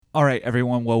All right,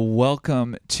 everyone. Well,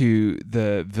 welcome to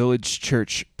the Village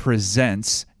Church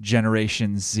Presents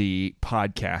Generation Z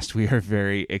podcast. We are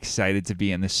very excited to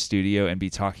be in the studio and be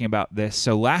talking about this.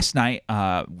 So last night,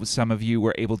 some of you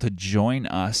were able to join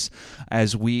us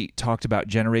as we talked about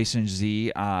Generation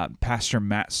Z. Pastor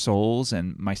Matt Souls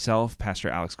and myself, Pastor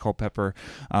Alex Culpepper,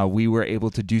 we were able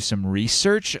to do some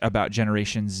research about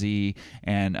Generation Z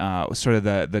and sort of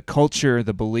the culture,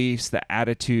 the beliefs, the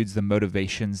attitudes, the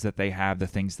motivations that they have, the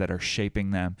things that are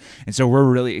shaping them. And so we're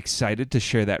really excited to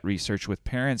share that research with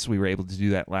parents. We were able to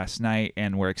do that last night,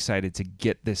 and we're excited to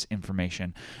get this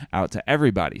information out to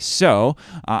everybody. So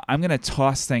I'm going to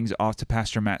toss things off to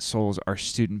Pastor Matt Souls, our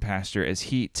student pastor, as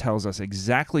he tells us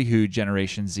exactly who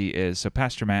Generation Z is. So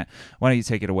Pastor Matt, why don't you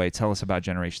take it away? Tell us about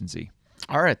Generation Z.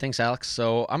 All right, thanks, Alex.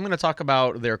 So I'm going to talk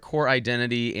about their core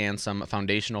identity and some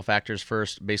foundational factors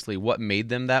first, basically what made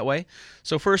them that way.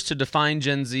 So first, to define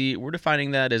Gen Z, we're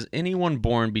defining that as anyone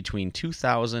born between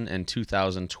 2000 and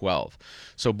 2012.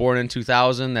 So born in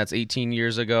 2000, that's 18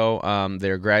 years ago.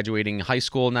 They're graduating high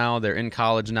school now, they're in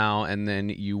college now, and then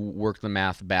you work the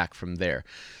math back from there.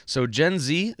 So Gen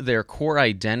Z, their core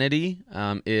identity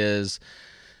is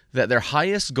that their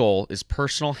highest goal is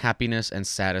personal happiness and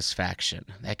satisfaction.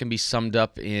 That can be summed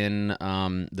up in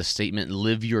the statement,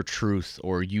 live your truth,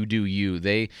 or you do you.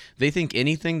 They think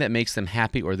anything that makes them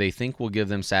happy or they think will give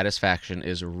them satisfaction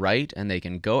is right, and they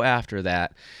can go after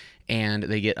that. And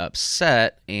they get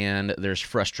upset, and there's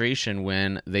frustration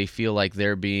when they feel like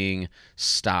they're being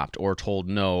stopped or told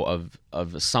no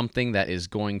of something that is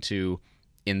going to,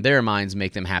 in their minds,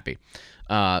 make them happy.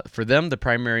 For them, the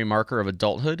primary marker of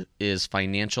adulthood is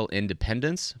financial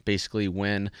independence. Basically,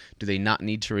 when do they not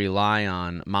need to rely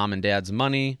on mom and dad's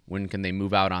money? When can they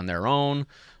move out on their own?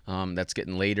 That's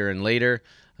getting later and later.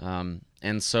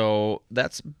 And so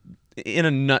that's, in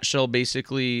a nutshell,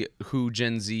 basically who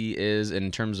Gen Z is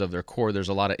in terms of their core. There's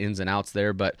a lot of ins and outs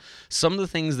there, but some of the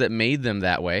things that made them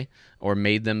that way or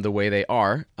made them the way they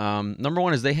are, number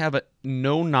one is they have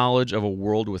no knowledge of a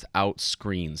world without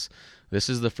screens. This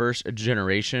is the first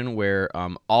generation where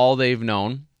all they've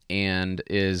known and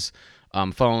is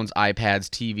phones, iPads,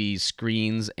 TVs,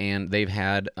 screens, and they've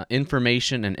had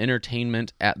information and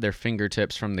entertainment at their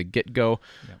fingertips from the get-go.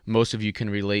 Yep. Most of you can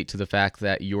relate to the fact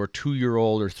that your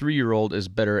 2-year-old or 3-year-old is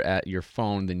better at your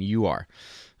phone than you are.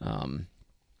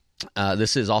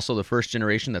 This is also the first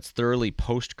generation that's thoroughly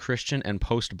post-Christian and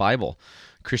post-Bible.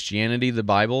 Christianity, the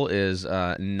Bible, is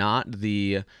not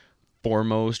the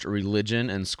foremost religion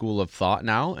and school of thought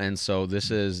now, and so this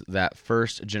is that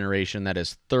first generation that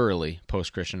is thoroughly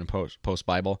post-Christian and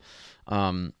post-Bible.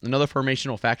 Another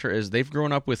formational factor is they've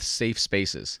grown up with safe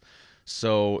spaces,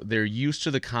 so they're used to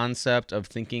the concept of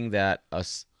thinking that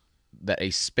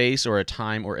a space or a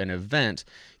time or an event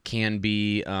can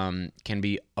be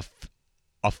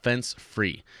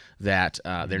offense-free, that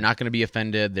they're not going to be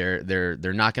offended,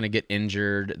 they're not going to get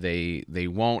injured, they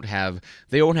won't have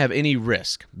any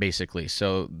risk, basically.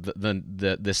 So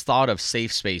this thought of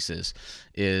safe spaces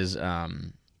is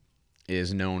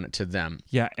known to them.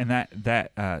 Yeah, and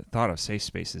that thought of safe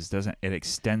spaces it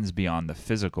extends beyond the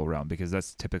physical realm, because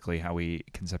that's typically how we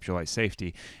conceptualize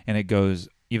safety, and it goes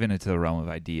even into the realm of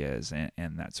ideas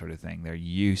and that sort of thing. They're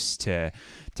used to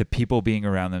people being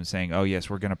around them saying, oh yes,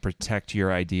 we're going to protect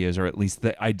your ideas, or at least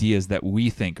the ideas that we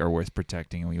think are worth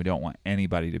protecting, and we don't want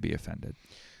anybody to be offended.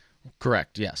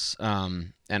 Correct, yes.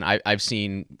 And I've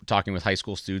seen, talking with high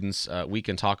school students, we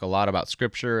can talk a lot about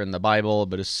Scripture and the Bible,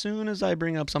 but as soon as I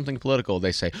bring up something political,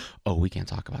 they say, oh, we can't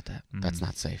talk about that. Mm-hmm. That's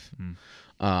not safe.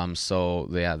 Mm-hmm. So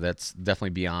yeah, that's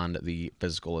definitely beyond the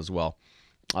physical as well.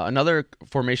 Another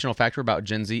formational factor about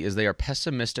Gen Z is they are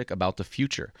pessimistic about the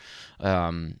future.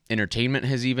 Entertainment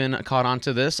has even caught on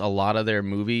to this. A lot of their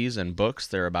movies and books,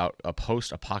 they're about a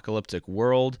post-apocalyptic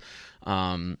world.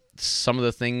 Some of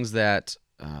the things that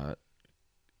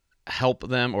help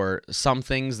them, or some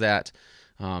things that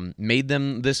made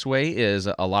them this way, is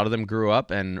a lot of them grew up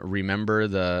and remember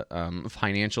the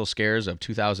financial scares of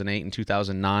 2008 and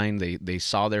 2009. They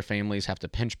saw their families have to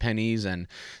pinch pennies and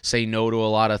say no to a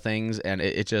lot of things, and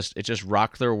it just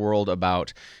rocked their world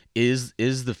about, is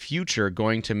the future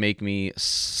going to make me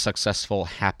successful,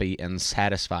 happy, and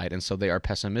satisfied? And so they are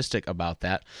pessimistic about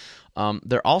that.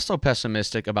 They're also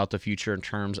pessimistic about the future in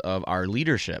terms of our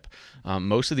leadership.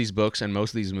 Most of these books and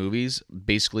most of these movies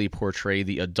basically portray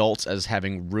the adults as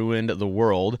having ruined the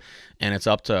world, and it's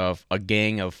up to a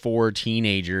gang of 4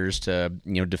 teenagers to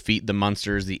defeat the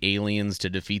monsters, the aliens, to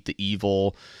defeat the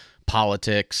evil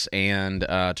politics, and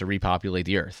to repopulate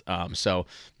the earth. So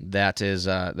that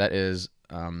is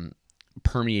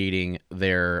permeating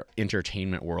their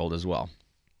entertainment world as well.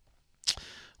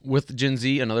 With Gen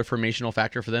Z, another formational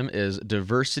factor for them is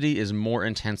diversity is more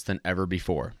intense than ever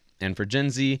before. And for Gen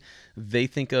Z, they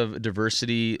think of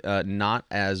diversity not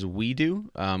as we do.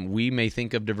 We may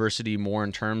think of diversity more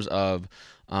in terms of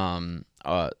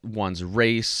one's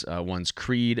race, one's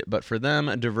creed, but for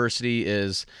them, diversity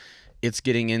it's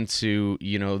getting into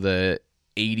the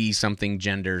 80 something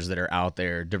genders that are out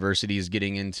there. Diversity is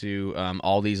getting into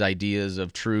all these ideas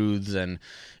of truths, and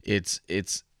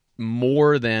it's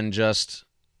more than just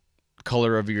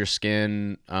color of your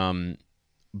skin,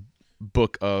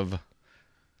 book of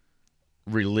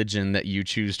religion that you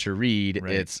choose to read.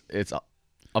 Right. It's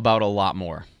about a lot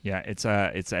more. Yeah, it's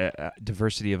a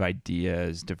diversity of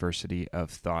ideas, diversity of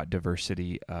thought,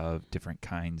 diversity of different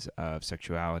kinds of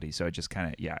sexuality. So it just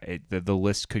kind of the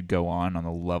list could go on the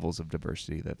levels of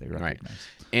diversity that they recognize.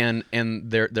 Right.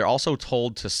 And they're also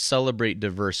told to celebrate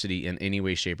diversity in any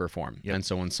way, shape, or form. Yep. And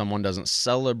so when someone doesn't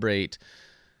celebrate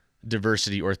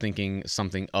diversity or thinking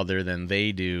something other than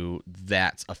they do,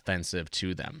 that's offensive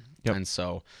to them. Yep. And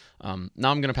so now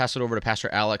I'm going to pass it over to Pastor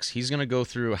Alex. He's going to go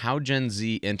through how Gen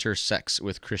Z intersects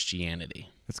with Christianity.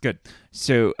 That's good.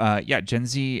 So, Gen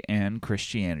Z and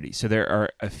Christianity. So there are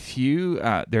a few.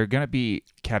 There are going to be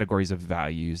categories of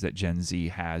values that Gen Z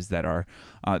has that are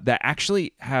that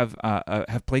actually have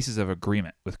places of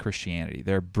agreement with Christianity.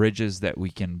 There are bridges that we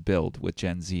can build with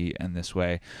Gen Z in this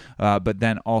way. But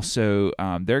then also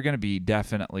there are going to be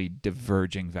definitely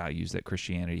diverging values that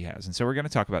Christianity has, and so we're going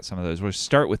to talk about some of those. We'll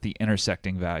start with the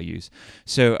intersecting values.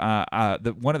 So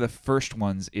one of the first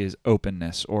ones is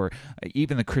openness, or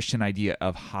even the Christian idea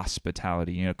of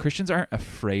hospitality. Christians aren't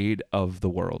afraid of the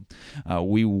world.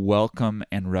 We welcome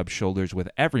and rub shoulders with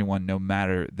everyone, no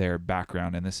matter their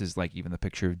background. And this is like even the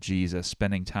picture of Jesus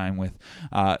spending time with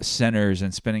sinners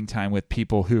and spending time with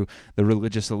people who the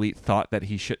religious elite thought that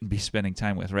he shouldn't be spending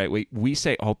time with, right? We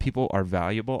say all people are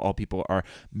valuable, all people are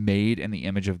made in the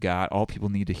image of God, all people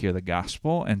need to hear the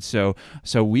gospel. And so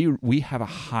we have a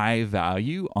high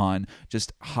value on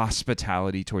just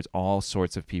hospitality towards all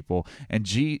sorts of people. And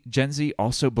Gen Z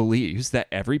also believes that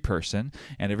every person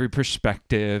and every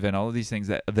perspective and all of these things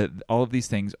that all of these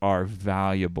things are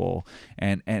valuable,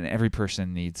 and every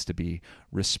person needs to be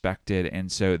respected.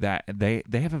 And so that they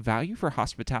have a value for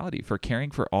hospitality, for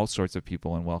caring for all sorts of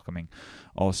people and welcoming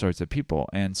all sorts of people.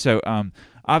 And so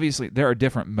obviously there are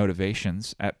different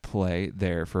motivations at play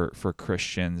there for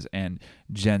Christians and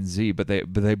Gen Z, but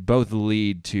they both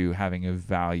lead to having a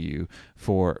value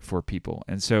for people.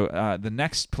 And so the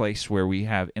next place where we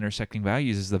have intersecting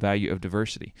values is the value of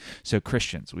diversity. So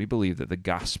Christians, we believe that the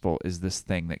gospel is this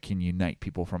thing that can unite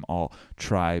people from all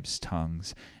tribes,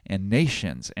 tongues, and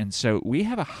nations. And so we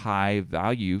have a high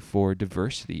value for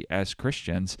diversity as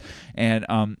Christians. And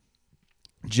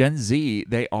Gen Z,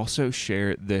 they also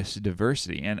share this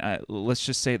diversity. And let's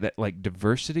just say that like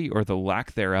diversity or the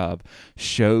lack thereof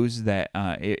shows that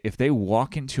if they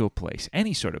walk into a place,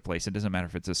 any sort of place, it doesn't matter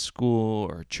if it's a school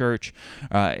or a church,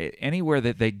 anywhere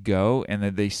that they go and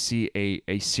that they see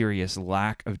a serious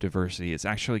lack of diversity, it's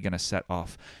actually going to set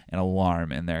off an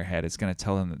alarm in their head. It's going to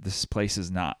tell them that this place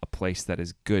is not a place that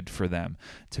is good for them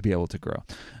to be able to grow.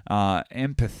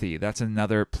 Empathy, that's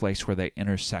another place where they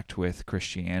intersect with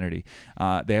Christianity.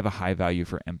 They have a high value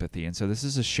for empathy. And so this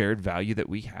is a shared value that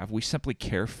we have. We simply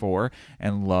care for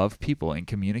and love people and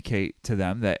communicate to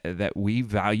them that we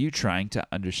value trying to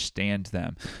understand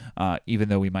them, even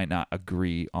though we might not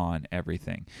agree on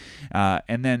everything.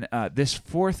 And then this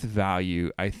fourth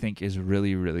value, I think, is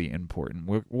really, really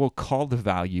important. We'll call the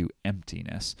value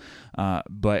emptiness.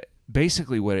 But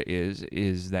basically what it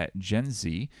is that Gen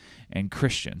Z and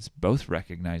Christians both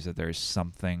recognize that there is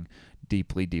something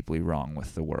deeply, deeply wrong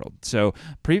with the world. So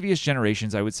previous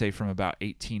generations, I would say from about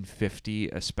 1850,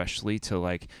 especially to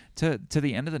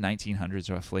the end of the 1900s,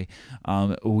 roughly,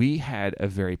 we had a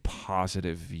very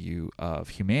positive view of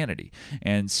humanity.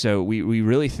 And so we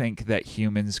really think that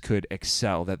humans could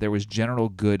excel, that there was general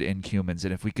good in humans.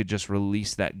 And if we could just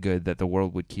release that good, that the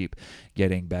world would keep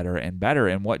getting better and better.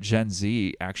 And what Gen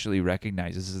Z actually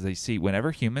recognizes is they see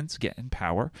whenever humans get in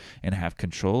power and have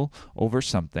control over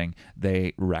something,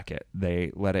 they wreck it.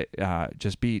 They let it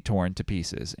just be torn to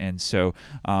pieces. And so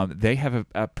they have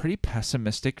a pretty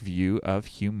pessimistic view of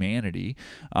humanity.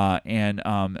 And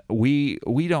we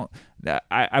don't,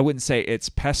 I wouldn't say it's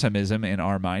pessimism in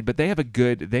our mind, but they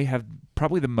have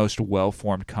probably the most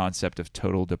well-formed concept of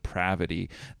total depravity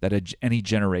that any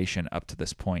generation up to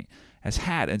this point has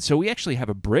had. And so we actually have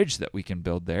a bridge that we can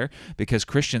build there, because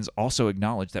Christians also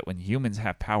acknowledge that when humans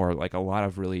have power, like a lot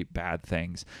of really bad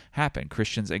things happen.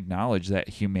 Christians acknowledge that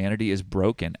humanity is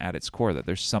broken at its core, that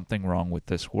there's something wrong with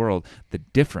this world. The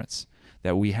difference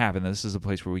that we have, and this is a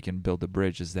place where we can build a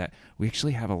bridge, is that we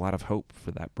actually have a lot of hope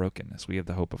for that brokenness. We have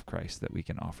the hope of Christ that we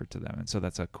can offer to them, and so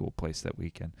that's a cool place that we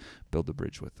can build a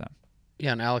bridge with them.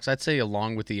 Yeah, and Alex, I'd say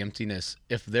along with the emptiness,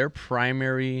 if their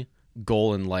primary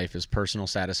goal in life is personal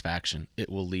satisfaction, it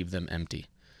will leave them empty.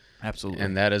 Absolutely.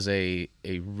 And that is a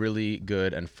really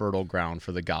good and fertile ground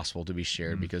for the gospel to be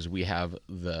shared, because we have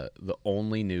the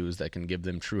only news that can give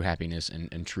them true happiness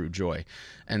and true joy.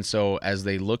 And so as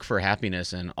they look for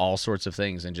happiness in all sorts of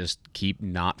things and just keep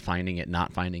not finding it,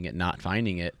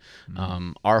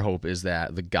 our hope is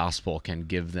that the gospel can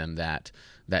give them that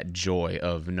joy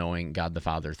of knowing God the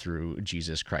Father through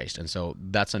Jesus Christ. And so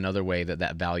that's another way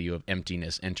that value of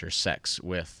emptiness intersects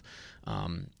with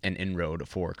an inroad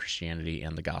for Christianity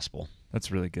and the gospel. That's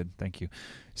really good. Thank you.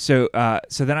 So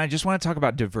then I just want to talk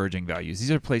about diverging values. These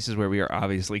are places where we are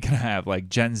obviously going to have, like,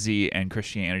 Gen Z and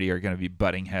Christianity are going to be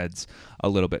butting heads a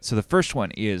little bit. So the first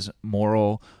one is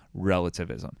moral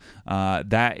relativism.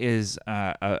 That is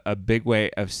a big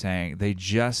way of saying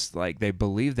they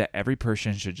believe that every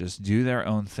person should just do their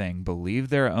own thing, believe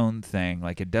their own thing.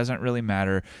 Like, it doesn't really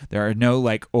matter. There are no,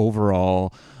 like,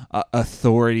 overall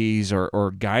authorities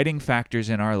or guiding factors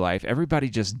in our life. Everybody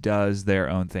just does their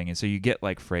own thing. And so you get,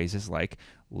 like, phrases like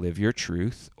live your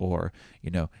truth, or,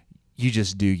 you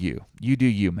just do you. You do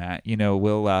you, Matt.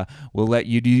 We'll let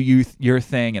you do your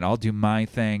thing, and I'll do my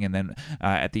thing, and then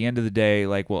at the end of the day,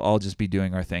 like, we'll all just be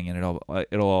doing our thing, and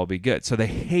it'll all be good. So they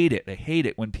hate it. They hate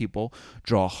it when people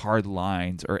draw hard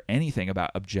lines or anything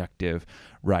about objective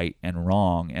right and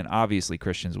wrong. And obviously,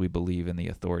 Christians, we believe in the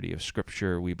authority of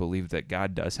Scripture. We believe that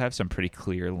God does have some pretty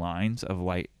clear lines of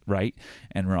right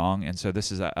and wrong. And so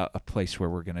this is a place where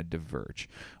we're going to diverge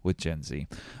with Gen Z.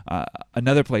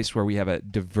 Another place where we have a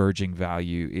diverging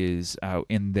value is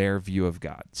in their view of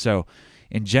God. So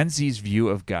in Gen Z's view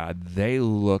of God, they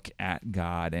look at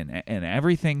God and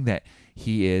everything that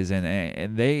he is,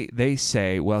 and they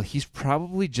say, well, he's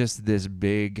probably just this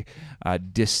big,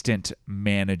 distant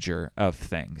manager of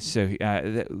things. So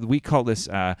we call this,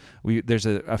 there's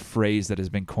a phrase that has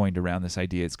been coined around this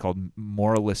idea. It's called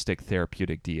moralistic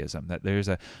therapeutic deism, that there's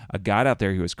a God out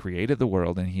there who has created the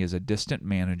world, and he is a distant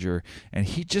manager, and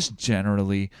he just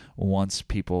generally wants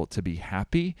people to be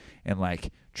happy and,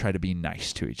 like, try to be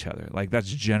nice to each other. Like, that's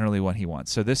generally what he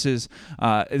wants. So this is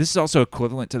also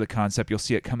equivalent to the concept, you'll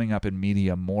see it coming up in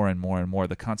media more and more and more,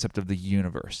 the concept of the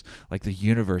universe. Like, the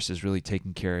universe is really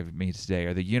taking care of me today,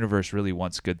 or the universe really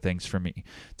wants good things for me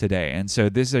today. And so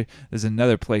there's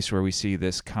another place where we see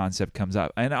this concept comes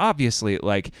up. And obviously,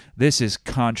 like, this is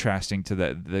contrasting to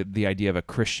the idea of a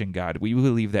Christian God. We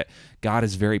believe that God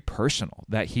is very personal,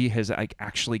 that he has, like,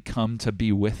 actually come to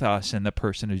be with us in the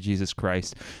person of Jesus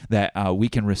Christ, that we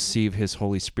can receive his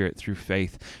Holy Spirit through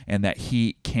faith, and that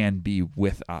he can be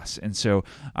with us. And so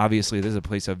obviously there's a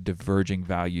place of diverging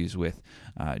values with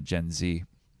Gen Z.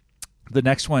 The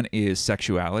next one is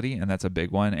sexuality, and that's a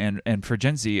big one. And for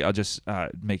Gen Z, I'll just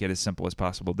make it as simple as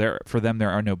possible. For them,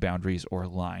 there are no boundaries or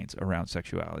lines around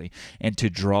sexuality. And to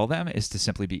draw them is to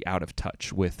simply be out of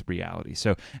touch with reality.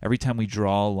 So every time we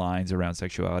draw lines around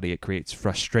sexuality, it creates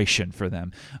frustration for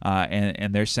them.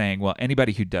 And they're saying, well,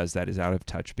 anybody who does that is out of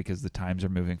touch because the times are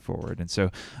moving forward. And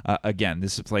so, again,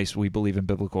 this is a place we believe in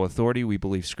biblical authority. We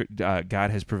believe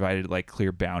God has provided, like,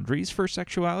 clear boundaries for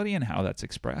sexuality and how that's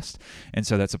expressed. And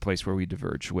so that's a place where we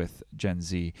diverge with Gen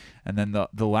Z. And then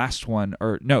the last one,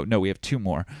 we have two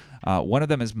more. One of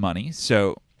them is money.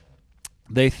 So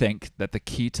they think that the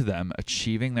key to them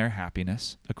achieving their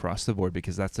happiness across the board,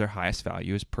 because that's their highest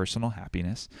value, is personal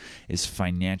happiness, is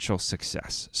financial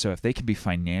success. So if they can be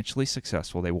financially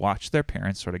successful, they watched their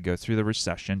parents sort of go through the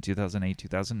recession, 2008,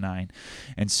 2009.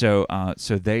 And so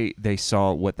they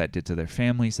saw what that did to their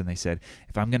families, and they said,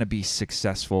 if I'm going to be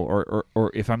successful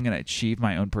or if I'm going to achieve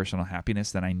my own personal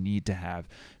happiness, then I need to have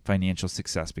financial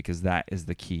success, because that is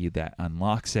the key that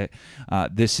unlocks it.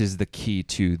 This is the key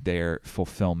to their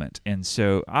fulfillment. And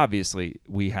so obviously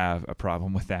we have a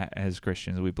problem with that as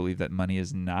Christians. We believe that money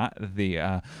is not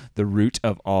the root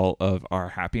of all of our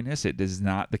happiness. It is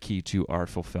not the key to our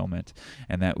fulfillment,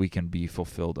 and that we can be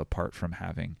fulfilled apart from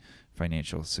having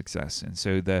financial success. And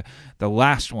so the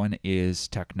last one is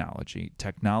technology.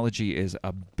 Technology is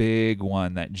a big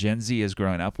one that Gen Z is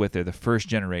growing up with. They're the first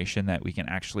generation that we can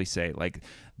actually say, like,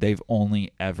 they've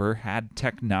only ever had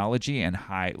technology and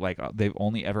they've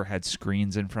only ever had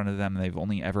screens in front of them. They've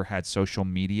only ever had social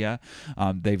media.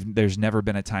 There's never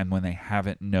been a time when they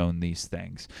haven't known these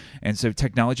things. And so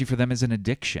technology for them is an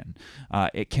addiction.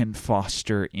 It can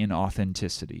foster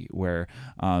inauthenticity, where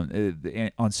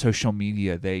on social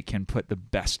media they can can put the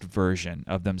best version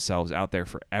of themselves out there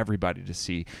for everybody to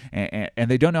see, and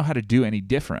they don't know how to do any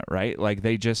different, right? Like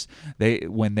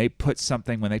when they post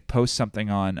something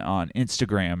on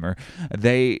Instagram, or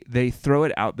they throw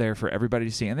it out there for everybody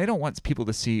to see, and they don't want people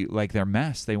to see like their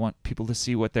mess. They want people to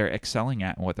see what they're excelling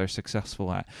at and what they're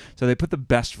successful at. So they put the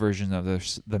best version of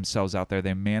themselves out there.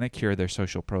 They manicure their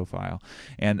social profile,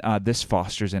 and this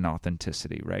fosters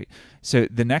inauthenticity, right? So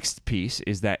the next piece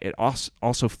is that it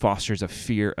also fosters a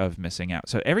fear of missing out.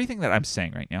 So everything that I'm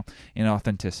saying right now,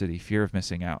 inauthenticity, fear of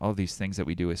missing out, all these things that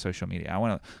we do with social media, I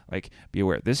want to be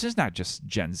aware. This is not just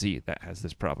Gen Z that has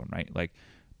this problem, right? Like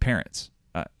parents,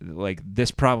 like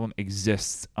this problem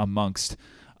exists amongst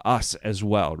us as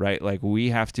well, right? Like we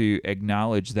have to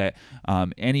acknowledge that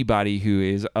anybody who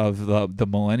is of the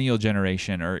millennial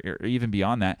generation or even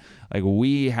beyond that, like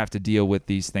we have to deal with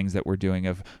these things that we're doing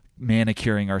of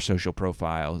manicuring our social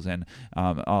profiles and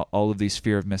all of these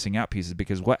fear of missing out pieces,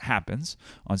 because what happens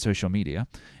on social media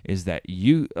is that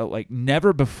you like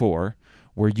never before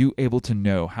were you able to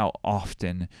know how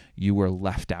often you were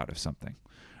left out of something,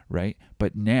 right?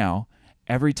 But now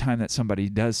every time that somebody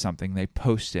does something, they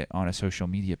post it on a social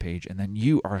media page, and then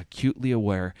you are acutely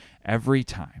aware every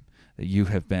time that you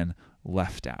have been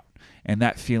left out. And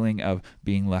that feeling of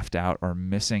being left out or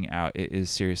missing out, it is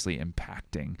seriously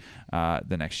impacting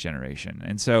the next generation.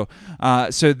 And so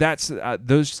that's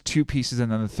those two pieces.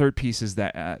 And then the third piece is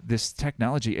that this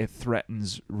technology, it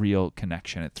threatens real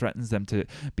connection. It threatens them to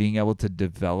being able to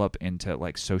develop into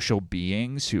like social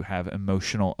beings who have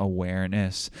emotional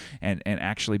awareness and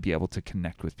actually be able to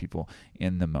connect with people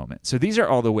in the moment. So these are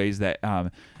all the ways that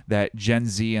that Gen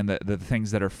Z and the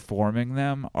things that are forming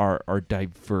them are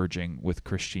diverging with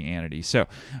Christianity. So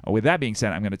with that being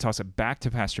said, I'm going to toss it back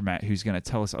to Pastor Matt, who's going to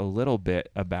tell us a little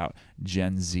bit about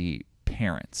Gen Z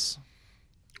parents.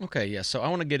 Okay, yeah, so I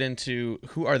want to get into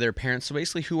who are their parents. So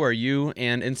basically, who are you?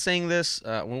 And in saying this,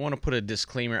 we want to put a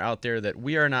disclaimer out there that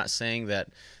we are not saying that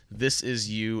this is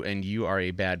you and you are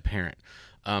a bad parent.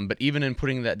 But even in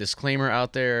putting that disclaimer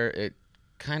out there, it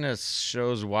kind of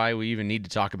shows why we even need to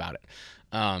talk about it.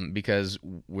 Because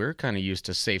we're kind of used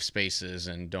to safe spaces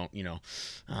and don't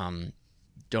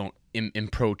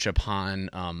encroach upon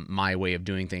my way of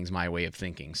doing things, my way of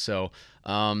thinking. So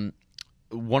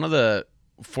one of the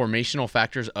formational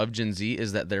factors of Gen Z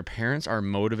is that their parents are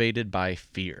motivated by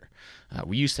fear.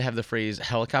 We used to have the phrase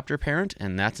helicopter parent,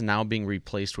 and that's now being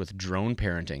replaced with drone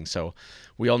parenting. So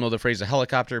we all know the phrase a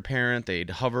helicopter parent. They'd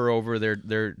hover over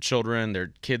their children,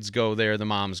 their kids go there, the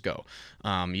moms go.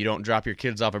 You don't drop your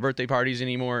kids off at birthday parties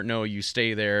anymore. No, you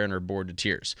stay there and are bored to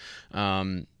tears.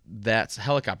 That's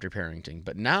helicopter parenting.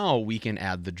 But now we can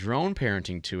add the drone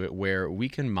parenting to it, where we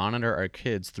can monitor our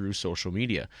kids through social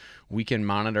media. We can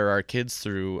monitor our kids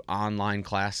through online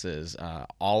classes.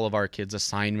 All of our kids'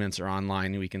 assignments are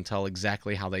online. We can tell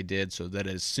exactly how they did, so that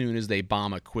as soon as they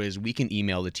bomb a quiz, we can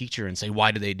email the teacher and say,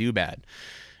 why did they do bad?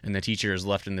 And the teacher is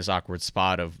left in this awkward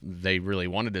spot of they really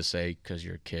wanted to say, because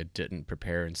your kid didn't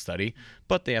prepare and study,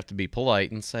 but they have to be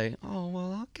polite and say, oh,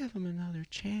 well, I'll give them another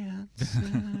chance.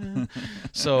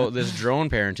 So this drone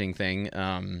parenting thing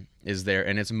is there,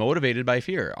 and it's motivated by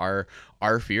fear.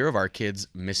 Our fear of our kids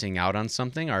missing out on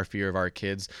something, our fear of our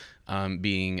kids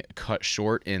being cut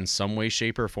short in some way,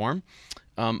 shape, or form.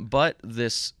 But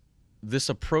this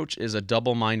approach is a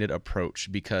double-minded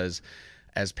approach, because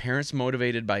as parents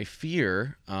motivated by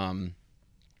fear,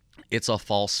 it's a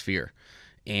false fear.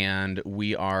 And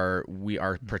we are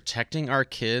protecting our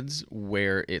kids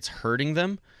where it's hurting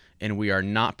them, and we are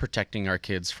not protecting our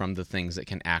kids from the things that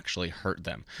can actually hurt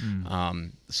them.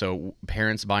 So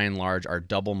parents, by and large, are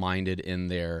double-minded in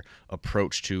their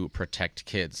approach to protect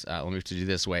kids. Let me do it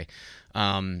this way.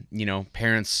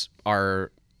 Parents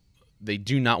they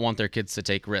do not want their kids to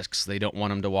take risks. They don't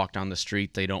want them to walk down the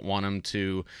street. They don't want them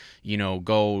to,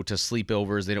 go to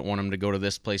sleepovers. They don't want them to go to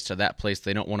this place, to that place.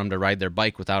 They don't want them to ride their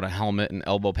bike without a helmet and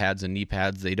elbow pads and knee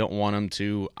pads. They don't want them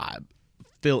to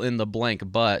fill in the blank.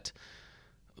 But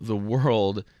the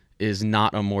world is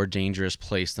not a more dangerous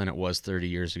place than it was 30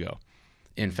 years ago.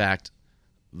 In fact,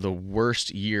 the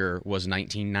worst year was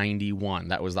 1991.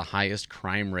 That was the highest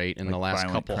crime rate in the last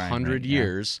couple hundred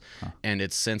years, and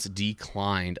it's since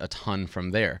declined a ton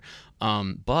from there.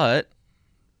 But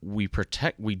we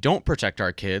don't protect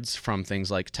our kids from things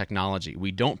like technology.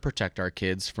 We don't protect our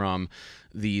kids from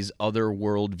these other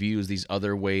worldviews, these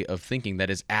other way of thinking that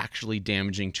is actually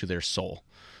damaging to their soul.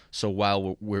 So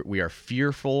while we are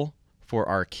fearful for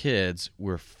our kids,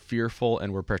 we're fearful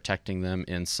and we're protecting them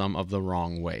in some of the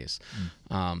wrong ways.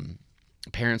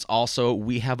 Parents also,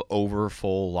 we have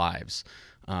overfull lives.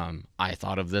 I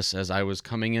thought of this as I was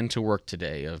coming into work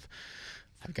today of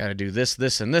I've got to do this,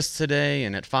 this, and this today,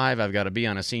 and at 5 I've got to be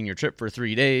on a senior trip for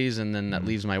 3 days, and then that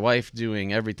leaves my wife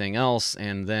doing everything else,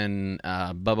 and then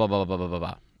blah, blah, blah, blah, blah, blah,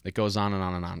 blah. It goes on and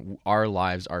on and on. Our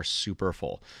lives are super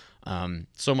full.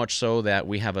 So much so that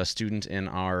we have a student in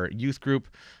our youth group,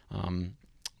 and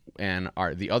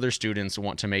the other students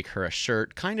want to make her a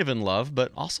shirt, kind of in love,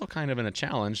 but also kind of in a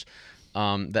challenge,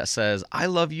 that says, "I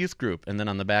love youth group," and then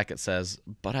on the back it says,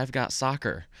 "But I've got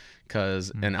soccer."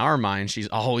 Because in our mind, she's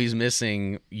always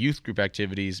missing youth group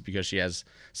activities because she has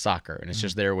soccer, and it's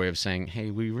just their way of saying,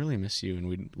 "Hey, we really miss you,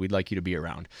 and we'd like you to be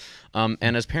around."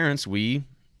 And as parents, we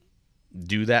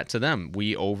do that to them.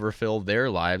 We overfill their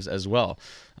lives as well.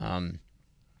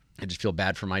 I just feel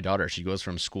bad for my daughter. She goes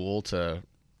from school to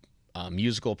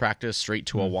musical practice straight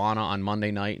to Awana on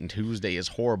Monday night, and Tuesday is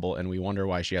horrible, and we wonder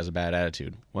why she has a bad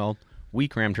attitude. Well, we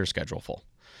crammed her schedule full.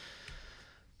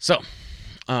 So,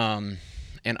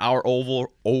 and our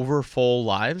overfull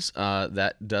lives,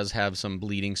 that does have some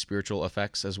bleeding spiritual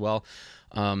effects as well.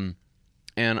 And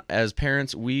as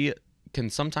parents, we can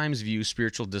sometimes view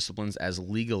spiritual disciplines as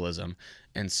legalism,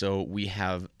 and so we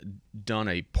have done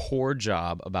a poor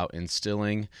job about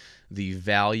instilling the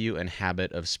value and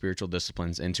habit of spiritual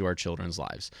disciplines into our children's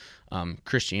lives.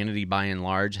 Christianity, by and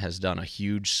large, has done a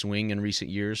huge swing in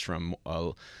recent years from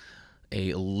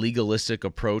a legalistic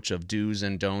approach of do's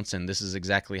and don'ts, and this is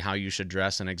exactly how you should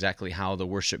dress and exactly how the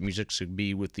worship music should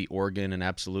be with the organ and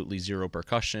absolutely zero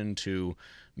percussion, to,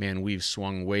 man, we've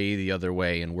swung way the other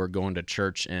way, and we're going to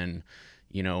church in,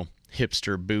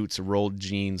 hipster boots, rolled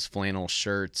jeans, flannel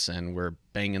shirts, and we're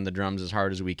banging the drums as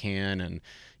hard as we can, and,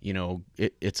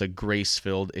 it's a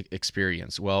grace-filled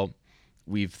experience. Well,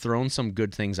 we've thrown some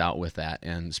good things out with that,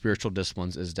 and spiritual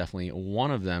disciplines is definitely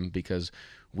one of them, because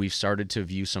we've started to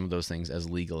view some of those things as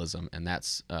legalism, and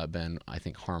that's been, I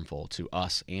think, harmful to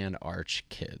us and our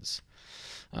kids.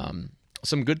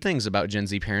 Some good things about Gen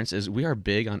Z parents is we are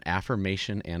big on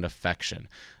affirmation and affection.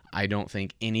 I don't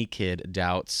think any kid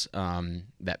doubts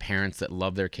that parents that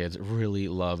love their kids really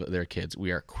love their kids.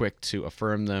 We are quick to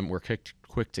affirm them. We're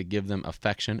quick to give them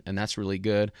affection, and that's really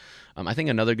good. I think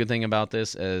another good thing about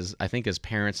this is, I think as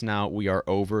parents now, we are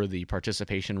over the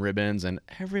participation ribbons and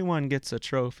everyone gets a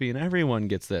trophy and everyone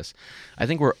gets this. I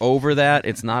think we're over that.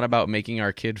 It's not about making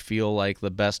our kid feel like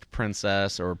the best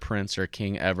princess or prince or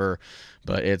king ever,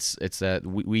 but it's that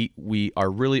we are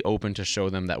really open to show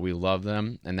them that we love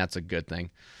them, and that's a good thing.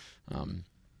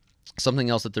 Something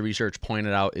else that the research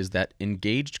pointed out is that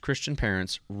engaged Christian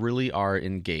parents really are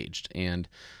engaged, and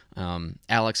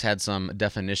Alex had some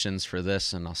definitions for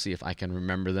this, and I'll see if I can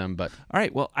remember them. But all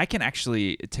right, well, I can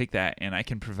actually take that, and I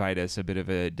can provide us a bit of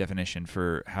a definition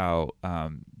for how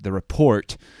the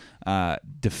report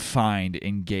defined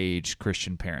engaged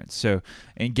Christian parents. So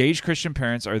engaged Christian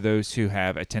parents are those who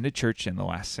have attended church in the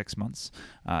last 6 months.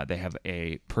 They have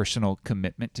a personal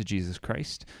commitment to Jesus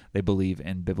Christ. They believe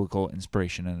in biblical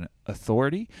inspiration and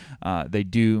authority. They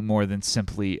do more than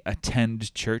simply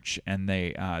attend church, and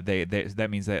they that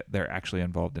means that they're actually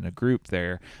involved in a group.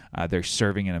 They're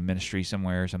serving in a ministry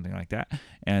somewhere or something like that.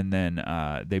 And then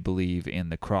they believe in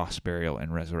the cross, burial,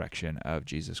 and resurrection of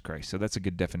Jesus Christ. So that's a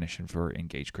good definition for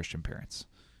engaged Christian parents.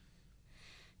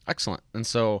 Excellent. And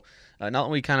so now that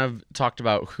we kind of talked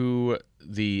about who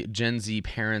the Gen Z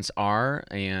parents are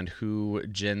and who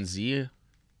Gen Z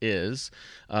is,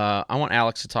 I want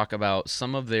Alex to talk about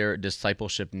some of their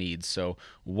discipleship needs. So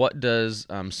what does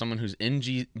someone who's in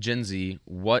Gen Z,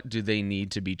 what do they need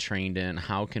to be trained in?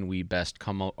 How can we best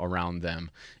come around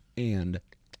them and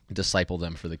disciple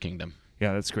them for the kingdom?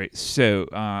 Yeah, that's great. So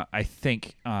I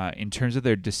think in terms of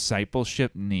their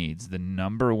discipleship needs, the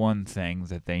number one thing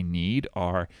that they need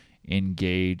are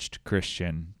engaged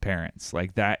Christian parents.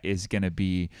 Like, that is going to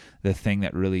be the thing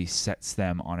that really sets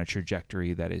them on a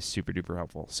trajectory that is super duper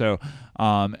helpful. So,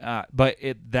 but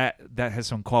that has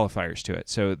some qualifiers to it.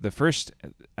 So the first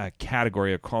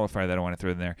category of qualifier that I want to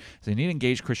throw in there is they need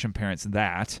engaged Christian parents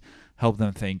that help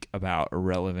them think about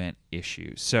relevant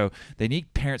issues. So they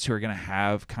need parents who are going to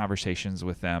have conversations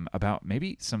with them about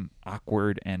maybe some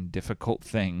awkward and difficult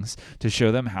things to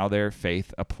show them how their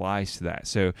faith applies to that.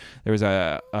 So there was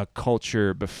a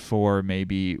culture before,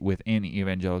 maybe within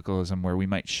evangelicalism, where we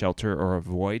might shelter or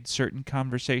avoid certain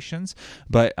conversations,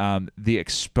 but the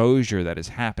exposure that is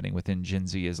happening within Gen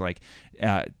Z is like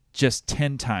just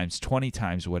 10 times, 20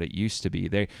 times what it used to be.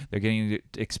 They're getting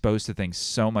exposed to things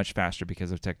so much faster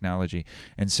because of technology.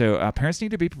 And so parents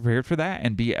need to be prepared for that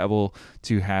and be able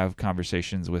to have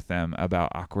conversations with them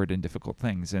about awkward and difficult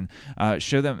things, and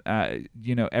show them,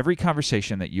 every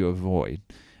conversation that you avoid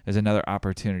is another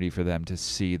opportunity for them to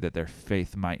see that their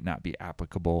faith might not be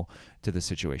applicable to the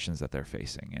situations that they're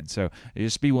facing. And so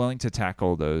just be willing to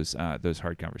tackle those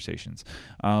hard conversations.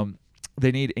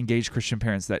 They need engaged Christian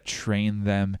parents that train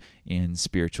them in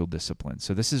spiritual discipline.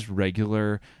 So this is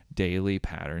regular daily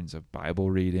patterns of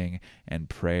Bible reading and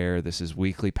prayer. This is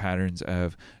weekly patterns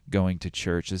of going to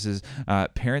church. This is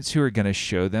parents who are going to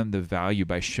show them the value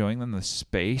by showing them the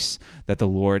space that the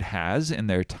Lord has in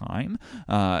their time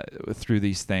through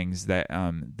these things, that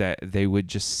that they would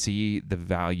just see the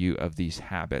value of these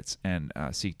habits and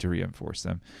seek to reinforce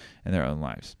them in their own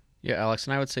lives. Yeah, Alex,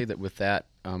 and I would say that with that,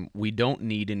 we don't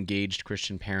need engaged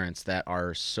Christian parents that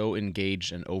are so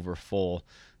engaged and overfull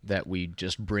that we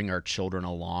just bring our children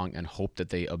along and hope that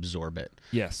they absorb it.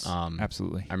 Yes,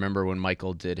 absolutely. I remember when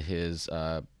Michael did his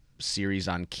series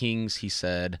on Kings, he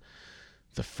said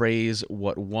the phrase,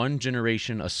 "What one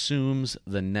generation assumes,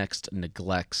 the next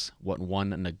neglects. What one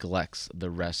neglects, the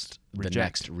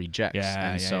next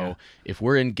rejects." So if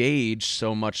we're engaged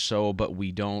so much so, but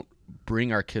we don't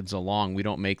bring our kids along, we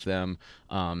don't make them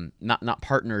not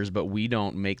partners, but we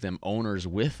don't make them owners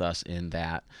with us in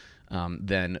that,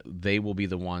 then they will be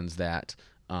the ones that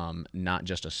not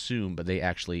just assume, but they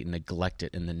actually neglect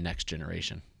it in the next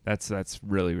generation. That's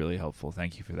really, really helpful.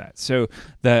 Thank you for that. So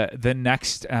the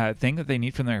next thing that they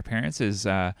need from their parents is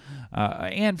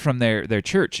and from their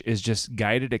church is just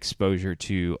guided exposure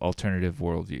to alternative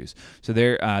worldviews. So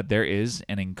there is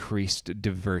an increased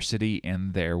diversity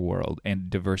in their world, and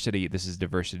diversity. This is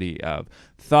diversity of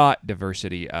thought,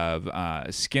 diversity of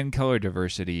skin color,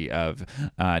 diversity of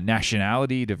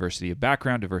nationality, diversity of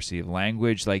background, diversity of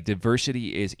language. Like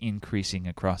diversity is increasing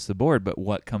across the board. But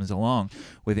what comes along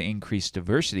with increased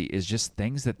diversity is just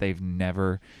things that they've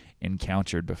never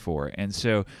encountered before. And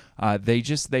so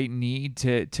they need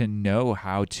to know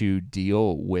how to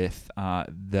deal with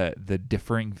the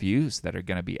differing views that are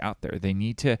going to be out there. They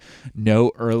need to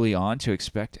know early on to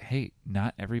expect, hey,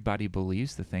 not everybody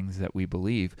believes the things that we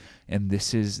believe, and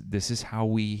this is how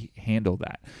we handle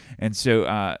that. And so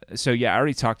yeah, I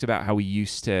already talked about how we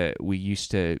used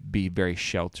to be very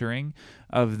sheltering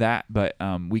of that, but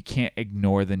we can't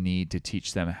ignore the need to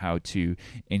teach them how to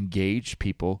engage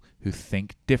people who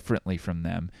think differently from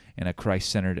them in a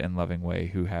Christ-centered and loving way,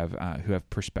 who have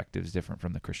perspectives different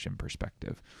from the Christian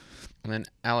perspective. And then,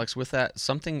 Alex, with that,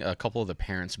 something a couple of the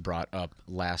parents brought up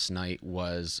last night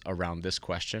was around this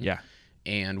question. Yeah.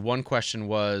 And one question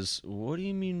was, what do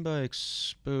you mean by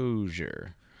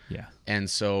exposure? Yeah. And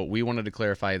so we wanted to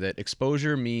clarify that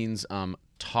exposure means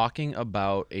talking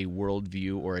about a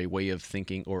worldview or a way of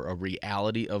thinking or a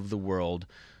reality of the world,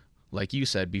 like you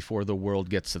said, before the world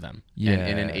gets to them, and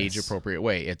in an age-appropriate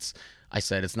way. I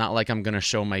said it's not like I'm going to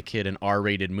show my kid an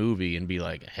R-rated movie and be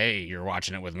like, hey, you're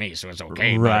watching it with me, so it's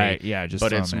okay, right? Buddy. Yeah,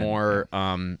 but it's more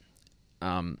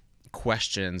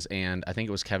questions, and I think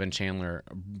it was Kevin Chandler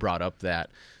brought up that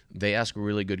they ask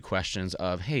really good questions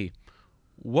of, hey,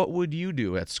 what would you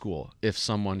do at school if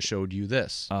someone showed you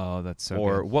this? Oh, that's so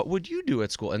Or good. what would you do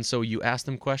at school? And so you ask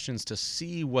them questions to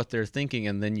see what they're thinking,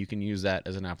 and then you can use that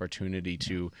as an opportunity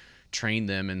to train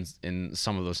them in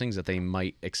some of those things that they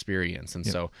might experience. And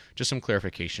so just some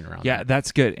clarification around that. Yeah,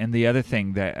 that's good. And the other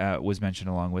thing that was mentioned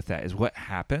along with that is what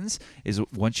happens is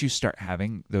once you start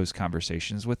having those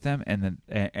conversations with them, and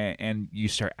then and you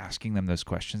start asking them those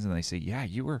questions, and they say, yeah,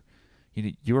 you were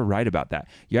right about that.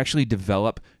 You actually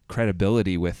develop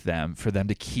credibility with them for them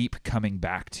to keep coming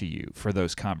back to you for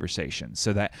those conversations,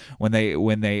 so that when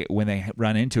they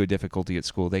run into a difficulty at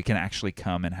school, they can actually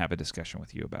come and have a discussion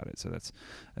with you about it. So that's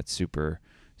super,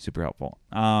 super helpful.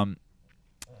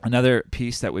 Another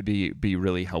piece that would be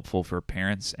really helpful for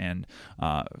parents and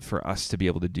for us to be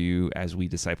able to do as we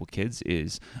disciple kids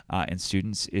is and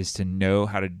students is to know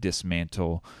how to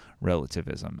dismantle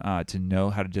relativism, to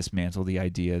know how to dismantle the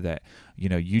idea that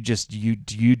you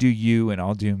do you and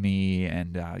I'll do me,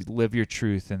 and live your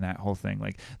truth, and that whole thing.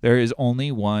 Like, there is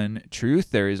only one truth.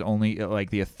 There is only,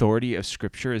 like, the authority of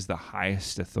Scripture is the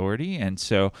highest authority, and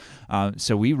so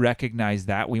we recognize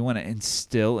that. We want to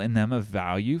instill in them a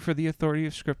value for the authority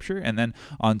of Scripture, and then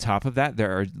on top of that,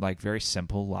 there are, like, very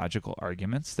simple logical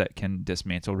arguments that can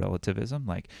dismantle relativism.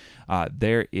 Like,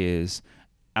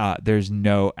 there's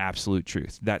no absolute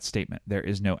truth. That statement, there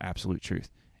is no absolute truth,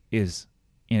 is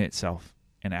in itself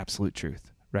an absolute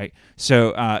truth, right?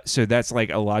 So that's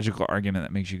like a logical argument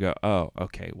that makes you go, oh,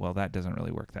 okay, well, that doesn't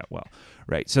really work that well,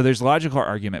 right? So there's logical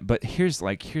argument, but here's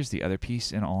the other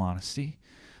piece, in all honesty.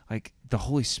 Like, the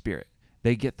Holy Spirit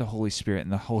they get the Holy Spirit,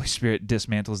 and the Holy Spirit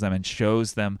dismantles them and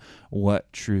shows them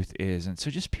what truth is. And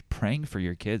so just be praying for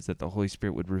your kids that the Holy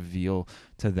Spirit would reveal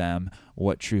to them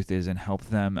what truth is and help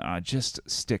them just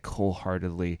stick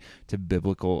wholeheartedly to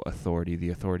biblical authority, the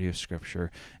authority of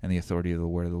Scripture and the authority of the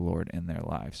Word of the Lord in their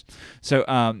lives. So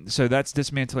so that's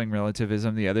dismantling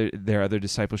relativism. Their other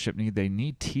discipleship need, they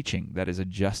need teaching that is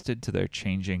adjusted to their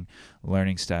changing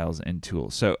learning styles and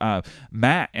tools. So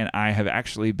Matt and I have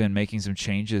actually been making some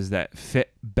changes that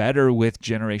fit better with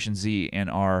Generation Z in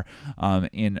our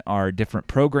different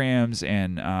programs,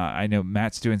 and I know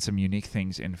Matt's doing some unique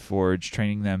things in Forge,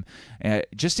 training them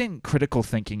just in critical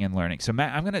thinking and learning. So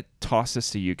Matt, I'm going to toss this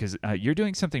to you because you're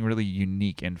doing something really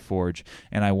unique in Forge,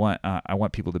 and I want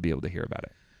people to be able to hear about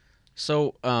it.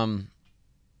 So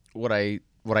what I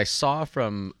saw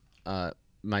from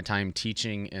my time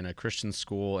teaching in a Christian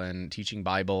school and teaching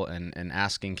Bible and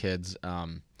asking kids,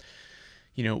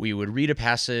 we would read a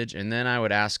passage, and then I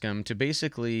would ask them to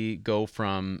basically go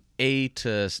from A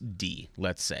to D,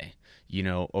 let's say.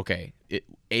 Okay,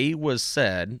 A was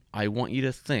said, I want you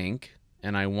to think,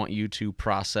 and I want you to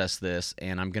process this,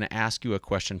 and I'm going to ask you a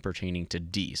question pertaining to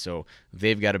D. So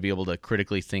they've got to be able to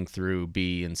critically think through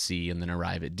B and C and then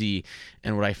arrive at D.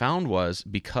 And what I found was,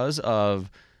 because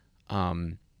of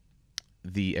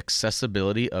the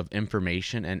accessibility of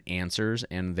information and answers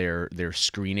and their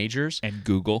screenagers and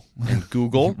Google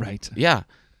right, yeah,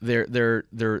 they're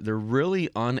really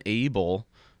unable,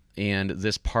 and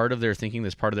this part of their thinking,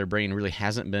 this part of their brain really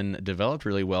hasn't been developed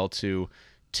really well to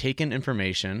take in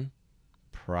information,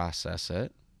 process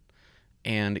it,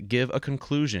 and give a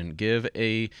conclusion, give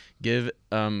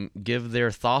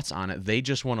their thoughts on it. They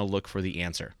just want to look for the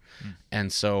answer.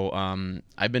 And so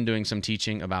I've been doing some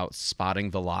teaching about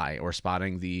spotting the lie or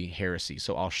spotting the heresy.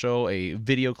 So I'll show a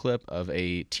video clip of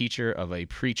a teacher, of a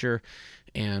preacher,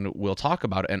 and we'll talk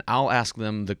about it, and I'll ask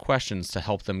them the questions to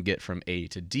help them get from A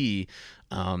to D,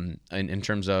 in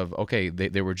terms of, okay,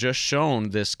 they were just shown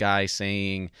this guy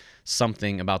saying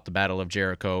something about the Battle of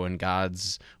Jericho and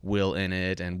God's will in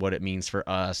it and what it means for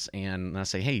us, and I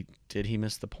say, hey, did he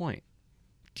miss the point?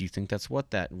 Do you think that's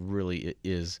what that really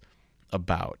is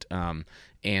about?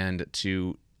 And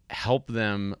to help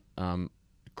them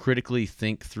critically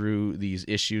think through these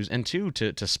issues, and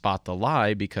to spot the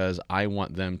lie, because I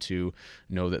want them to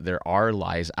know that there are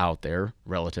lies out there,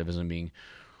 relativism being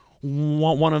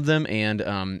one of them, and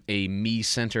a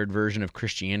me-centered version of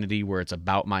Christianity where it's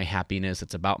about my happiness,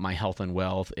 it's about my health and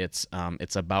wealth, it's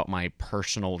about my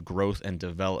personal growth and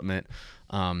development.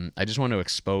 I just want to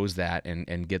expose that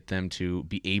and get them to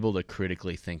be able to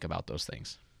critically think about those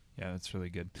things. Yeah, that's really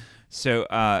good. So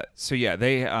yeah,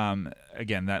 they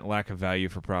again, that lack of value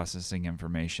for processing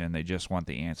information. They just want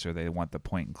the answer. They want the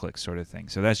point and click sort of thing.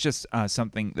 So that's just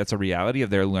something that's a reality of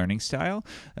their learning style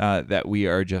that we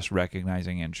are just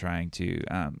recognizing and trying to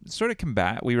sort of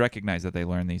combat. We recognize that they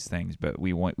learn these things, but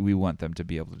we want them to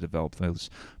be able to develop those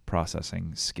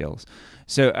processing skills.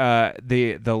 So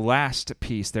the last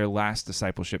piece, their last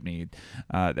discipleship need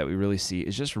that we really see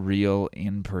is just real,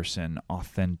 in-person,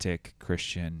 authentic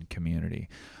Christian community.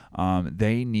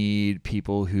 They need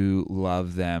people who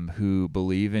love them, who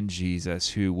believe in Jesus,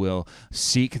 who will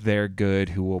seek their good,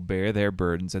 who will bear their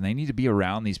burdens, and they need to be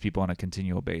around these people on a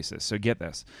continual basis. So get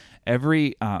this.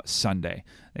 Every Sunday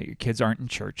that your kids aren't in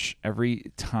church,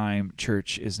 every time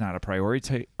church is not a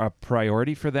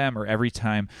priority for them, or every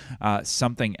time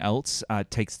something else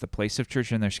takes the place of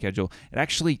church in their schedule, it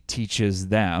actually teaches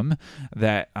them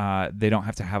that they don't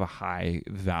have to have a high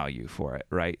value for it,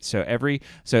 right? So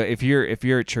if you're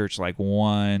at church like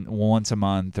once a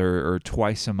month or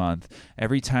twice a month,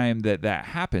 every time that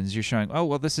happens, you're showing, oh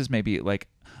well, this is maybe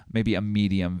a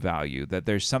medium value, that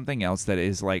there's something else that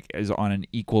is on an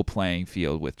equal playing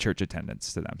field with church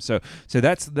attendance to them. So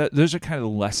those are kind of the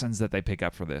lessons that they pick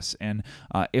up for this. And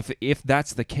if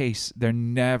that's the case, they're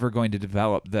never going to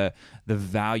develop the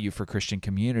value for Christian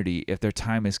community if their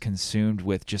time is consumed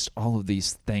with just all of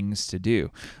these things to do.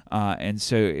 And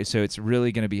so it's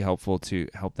really going to be helpful to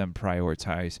help them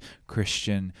prioritize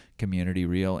Christian community,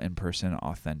 real, in person,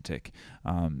 authentic.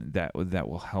 That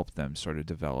will help them sort of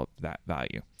develop that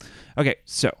value. Okay,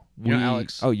 so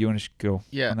Alex. Oh, you want to go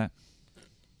on that?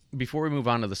 Before we move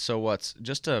on to the so what's,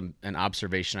 just an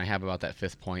observation I have about that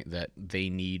fifth point, that they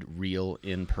need real,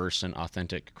 in-person,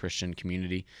 authentic Christian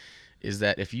community, is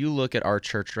that if you look at our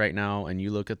church right now and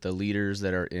you look at the leaders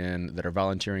that are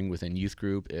volunteering within youth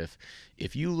group,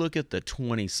 if you look at the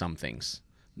 20-somethings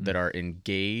that are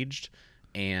engaged,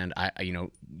 and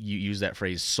you use that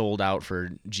phrase, sold out for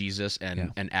Jesus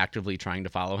and actively trying to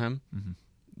follow him,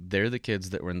 they're the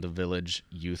kids that were in the Village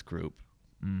youth group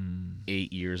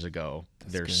 8 years ago.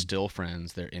 They're good. still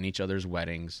friends. They're in each other's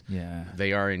weddings. Yeah.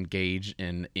 They are engaged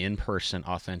in in-person,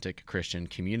 authentic Christian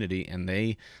community, and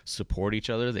they support each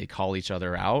other. They call each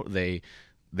other out. They're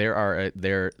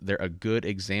a good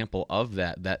example of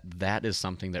that. That is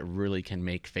something that really can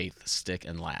make faith stick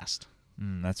and last.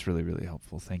 That's really, really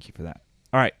helpful. Thank you for that.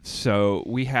 All right, so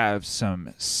we have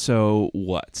some so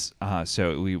whats.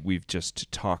 So we've just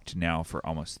talked now for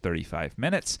almost 35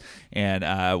 minutes,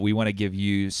 and we want to give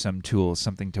you some tools,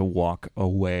 something to walk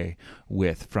away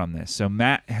with from this. So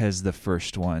Matt has the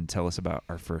first one. Tell us about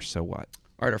our first so what.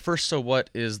 All right, our first so what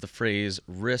is the phrase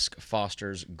risk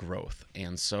fosters growth.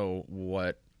 And so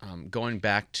what, going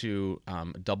back to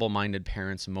double-minded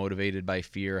parents motivated by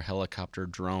fear, helicopter,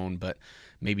 drone, but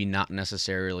maybe not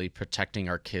necessarily protecting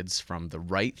our kids from the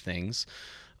right things.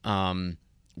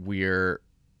 We're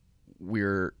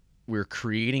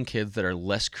creating kids that are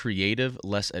less creative,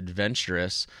 less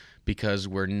adventurous, because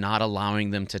we're not allowing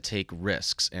them to take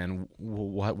risks. And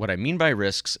what I mean by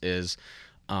risks is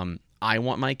I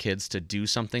want my kids to do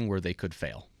something where they could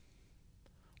fail,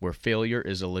 where failure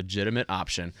is a legitimate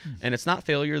option. And it's not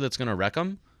failure that's going to wreck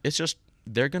them. It's just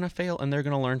they're going to fail and they're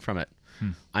going to learn from it.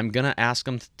 I'm going to ask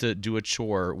them to do a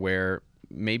chore where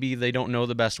maybe they don't know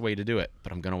the best way to do it,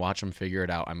 but I'm going to watch them figure it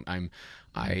out.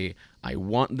 I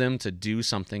want them to do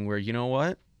something where, you know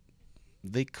what?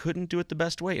 They couldn't do it the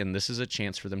best way, and this is a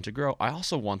chance for them to grow. I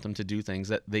also want them to do things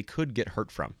that they could get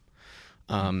hurt from.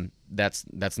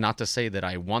 That's not to say that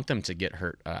I want them to get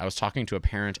hurt. I was talking to a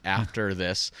parent after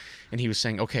this, and he was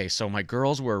saying, okay, so my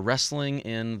girls were wrestling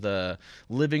in the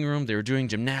living room. They were doing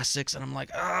gymnastics, and I'm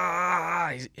like,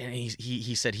 and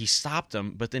he said he stopped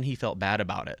them, but then he felt bad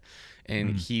about it.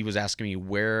 And he was asking me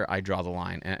where I draw the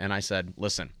line. And I said,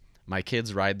 listen, my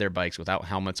kids ride their bikes without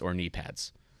helmets or knee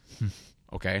pads.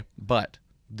 Okay? But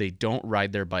they don't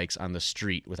ride their bikes on the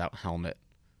street without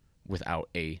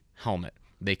a helmet.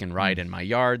 They can ride in my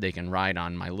yard. They can ride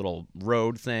on my little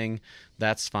road thing.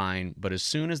 That's fine. But as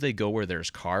soon as they go where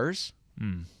there's cars,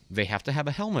 they have to have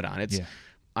a helmet on.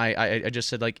 I just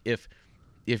said, like, if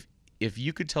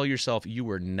you could tell yourself you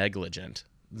were negligent,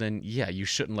 then yeah, you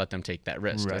shouldn't let them take that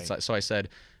risk. Right. So I said,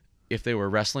 if they were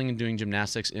wrestling and doing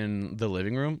gymnastics in the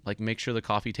living room, like, make sure the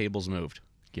coffee table's moved.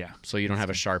 Yeah. So you don't have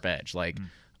a sharp edge. Like,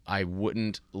 I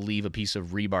wouldn't leave a piece of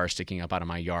rebar sticking up out of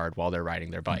my yard while they're riding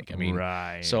their bike. I mean,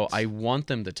 right. So I want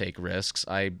them to take risks.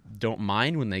 I don't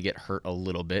mind when they get hurt a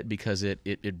little bit, because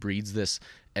it breeds this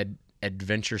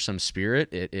adventuresome spirit.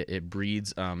 It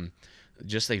breeds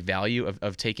just a value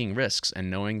of taking risks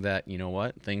and knowing that, you know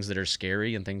what, things that are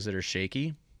scary and things that are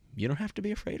shaky, you don't have to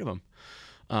be afraid of them.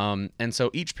 And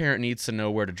so each parent needs to know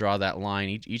where to draw that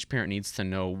line. Each parent needs to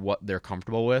know what they're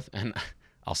comfortable with. And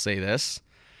I'll say this.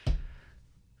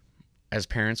 As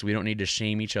parents, we don't need to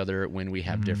shame each other when we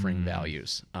have differing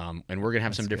values. And we're going to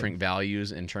have some different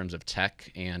values in terms of tech,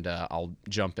 and I'll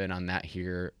jump in on that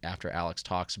here after Alex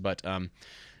talks. But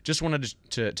just wanted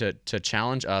to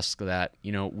challenge us that,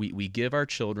 you know, we give our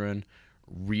children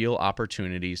real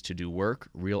opportunities to do work,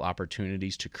 real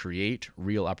opportunities to create,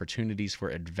 real opportunities for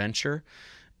adventure,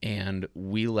 and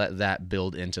we let that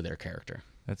build into their character.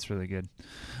 That's really good.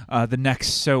 The next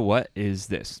so what is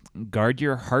this. Guard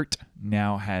your heart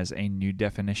now has a new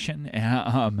definition,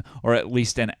 or at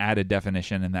least an added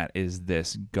definition, and that is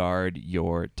this: guard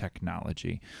your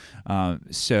technology.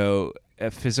 So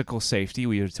physical safety,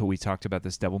 we talked about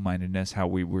this double-mindedness, how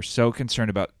we were so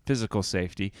concerned about physical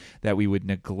safety that we would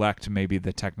neglect maybe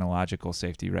the technological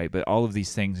safety, right? But all of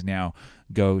these things now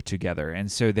go together.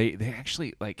 And so they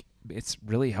actually, like, it's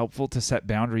really helpful to set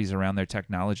boundaries around their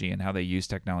technology and how they use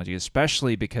technology,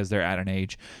 especially because they're at an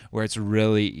age where it's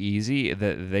really easy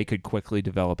that they could quickly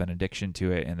develop an addiction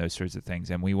to it and those sorts of things.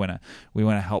 And we want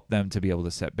to help them to be able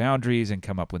to set boundaries and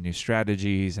come up with new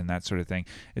strategies and that sort of thing.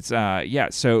 It's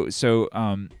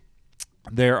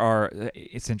there are,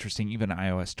 it's interesting, even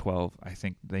iOS 12, I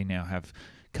think they now have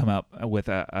come up with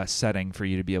a setting for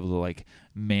you to be able to, like,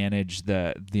 manage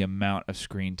the amount of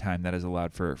screen time that is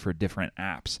allowed for different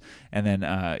apps. And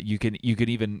then you could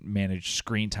even manage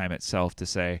screen time itself to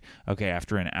say, okay,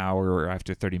 after an hour or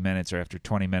after 30 minutes or after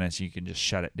 20 minutes, you can just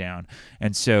shut it down.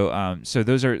 And so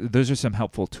those are some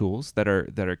helpful tools that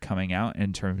are coming out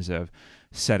in terms of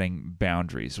setting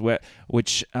boundaries. What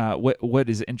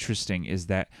is interesting is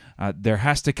that there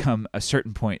has to come a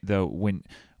certain point, though, when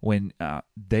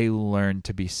they learn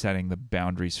to be setting the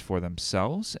boundaries for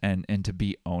themselves and to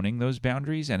be owning those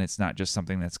boundaries, and it's not just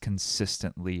something that's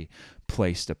consistently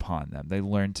placed upon them. They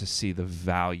learn to see the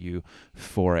value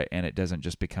for it, and it doesn't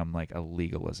just become like a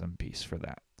legalism piece for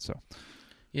that. So,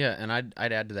 yeah, and I'd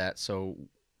add to that. So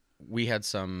we had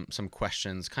some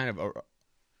questions kind of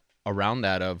around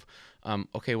that of,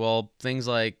 okay, well, things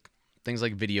like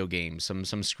video games,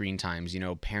 some screen times,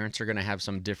 parents are going to have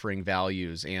some differing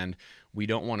values, and we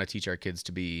don't want to teach our kids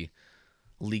to be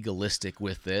legalistic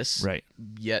with this. Right.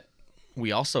 Yet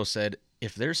we also said,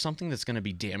 if there's something that's going to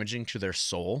be damaging to their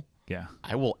soul, Yeah.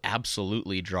 I will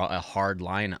absolutely draw a hard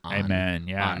line on, Amen.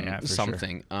 Yeah, for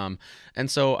something. Sure. And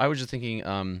so I was just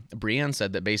thinking, Brienne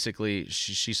said that basically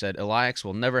she said, Eliax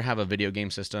will never have a video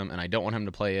game system, and I don't want him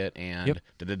to play it. And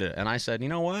And I said, you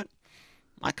know what?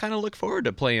 I kind of look forward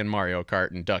to playing Mario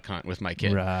Kart and Duck Hunt with my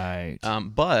kid. Right.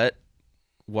 But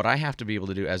what I have to be able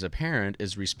to do as a parent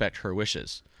is respect her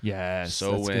wishes. Yes.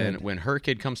 So when her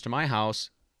kid comes to my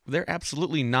house, they're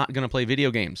absolutely not going to play video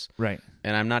games. Right.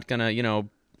 And I'm not going to,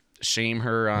 shame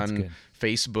her on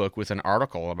Facebook with an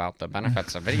article about the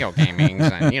benefits of video gaming,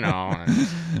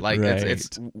 and, like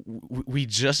it's we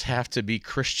just have to be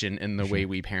Christian in the way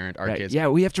we parent our kids. Yeah,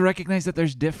 we have to recognize that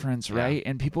there's difference, right?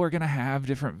 And people are going to have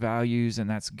different values, and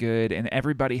that's good. And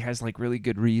everybody has like really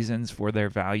good reasons for their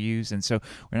values, and so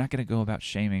we're not going to go about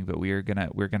shaming, but we're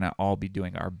gonna all be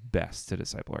doing our best to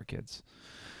disciple our kids.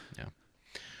 Yeah.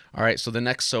 All right, so the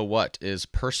next so what is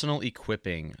personal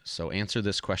equipping. So answer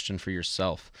this question for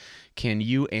yourself. Can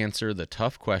you answer the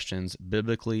tough questions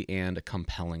biblically and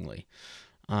compellingly?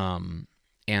 And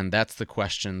that's the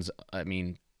questions, I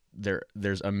mean,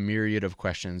 there's a myriad of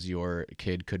questions your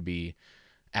kid could be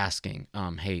asking.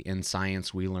 Hey, in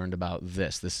science, we learned about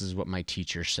this. This is what my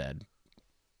teacher said.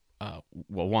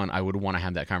 Well, one, I would want to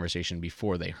have that conversation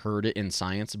before they heard it in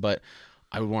science, but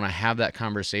I would want to have that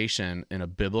conversation in a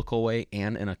biblical way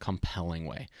and in a compelling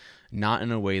way, not in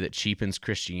a way that cheapens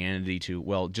Christianity to,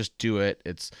 well, just do it.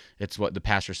 It's what the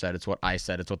pastor said. It's what I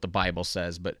said. It's what the Bible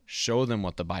says. But show them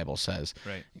what the Bible says.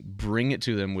 Right. Bring it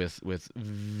to them with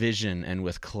vision and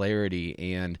with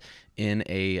clarity and in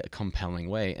a compelling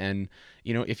way. And,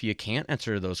 if you can't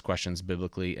answer those questions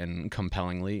biblically and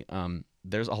compellingly,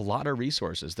 there's a lot of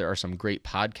resources. There are some great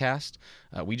podcasts.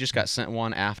 We just got sent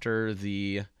one after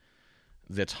the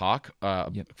talk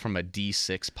from a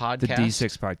D6 podcast. The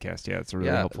D6 podcast, yeah, it's a really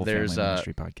helpful family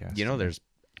ministry podcast. There's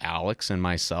Alex and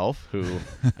myself who,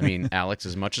 Alex,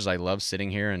 as much as I love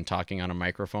sitting here and talking on a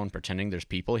microphone, pretending there's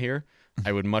people here,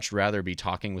 I would much rather be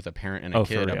talking with a parent and a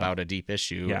kid about a deep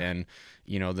issue. Yeah. And,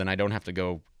 then I don't have to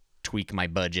go tweak my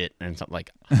budget and something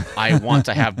like, I want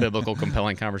to have biblical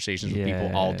compelling conversations with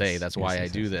people all day. That's why I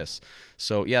do this.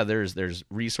 So yeah, there's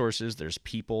resources, there's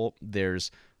people,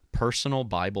 there's personal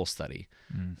Bible study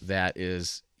that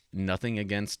is nothing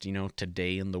against,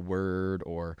 today in the Word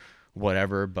or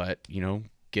whatever, but,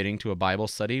 getting to a Bible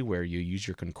study where you use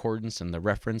your concordance and the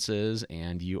references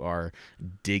and you are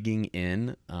digging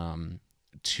in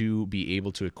to be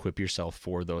able to equip yourself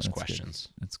for those questions.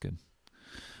 Good. That's good.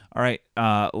 All right.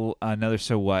 Another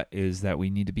so what is that we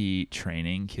need to be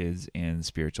training kids in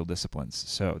spiritual disciplines.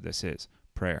 So this is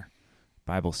prayer,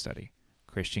 Bible study,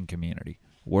 Christian community,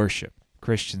 worship,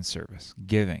 Christian service,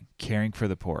 giving, caring for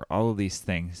the poor, all of these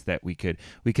things that we could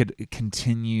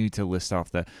continue to list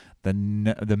off the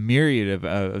myriad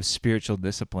of spiritual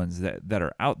disciplines that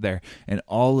are out there, and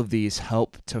all of these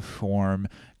help to form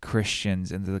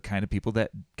Christians into the kind of people that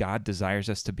God desires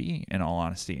us to be, in all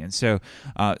honesty. And so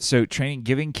training,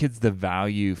 giving kids the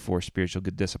value for spiritual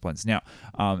good disciplines. Now,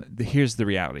 here's the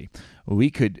reality.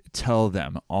 We could tell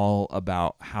them all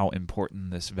about how important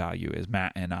this value is.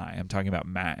 I'm talking about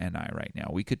Matt and I right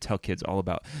now. We could tell kids all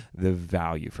about the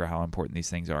value for how important these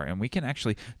things are. And we can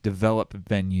actually develop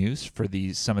venues for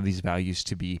some of these values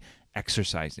to be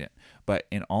exercised in. But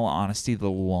in all honesty,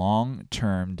 the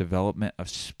long-term development of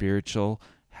spiritual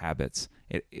habits,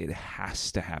 it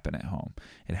has to happen at home.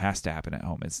 It has to happen at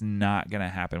home. It's not going to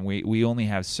happen. We only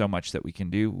have so much that we can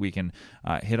do. We can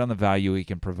hit on the value. We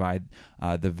can provide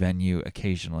the venue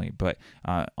occasionally, but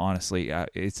honestly,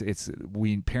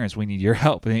 we parents, we need your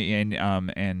help,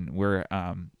 and we're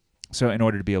so in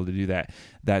order to be able to do that,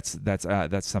 that's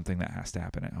something that has to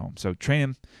happen at home. So train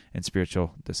them in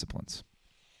spiritual disciplines.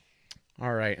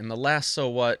 All right, and the last so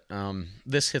what,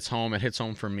 this hits home. It hits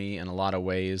home for me in a lot of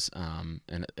ways,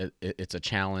 and it's a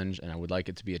challenge, and I would like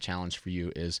it to be a challenge for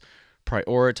you, is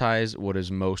prioritize what is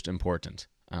most important.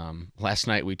 Last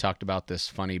night we talked about this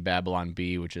funny Babylon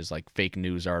Bee, which is like fake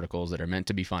news articles that are meant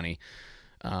to be funny.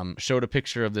 Showed a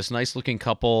picture of this nice-looking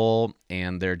couple,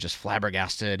 and they're just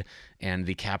flabbergasted, and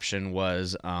the caption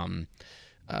was,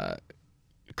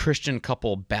 Christian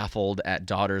couple baffled at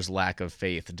daughter's lack of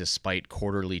faith despite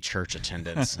quarterly church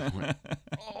attendance. I went,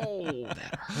 oh,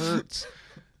 that hurts.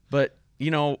 But,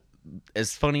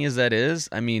 as funny as that is,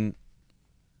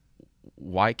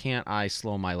 why can't I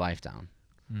slow my life down?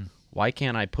 Why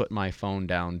can't I put my phone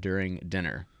down during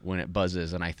dinner when it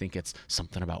buzzes and I think it's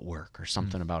something about work or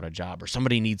something about a job or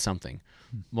somebody needs something?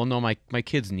 Well, no, my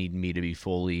kids need me to be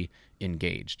fully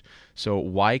engaged. So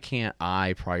why can't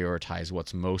I prioritize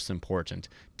what's most important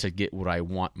to get what I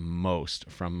want most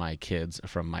from my kids,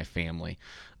 from my family?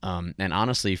 And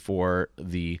honestly, for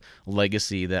the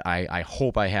legacy that I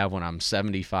hope I have when I'm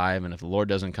 75, and if the Lord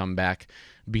doesn't come back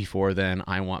before then,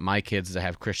 I want my kids to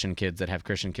have Christian kids that have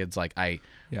Christian kids. Like I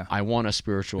want a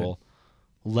spiritual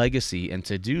legacy. And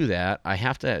to do that, I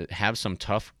have to have some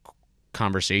tough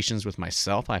conversations with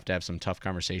myself. I have to have some tough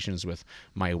conversations with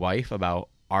my wife about,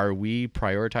 are we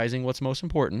prioritizing what's most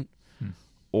important,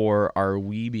 or are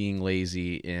we being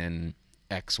lazy in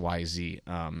XYZ?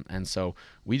 And so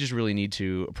we just really need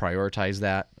to prioritize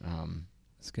that.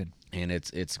 That's good. And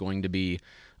it's going to be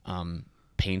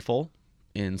painful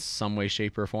in some way,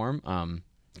 shape, or form. You're going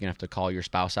to have to call your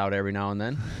spouse out every now and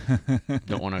then.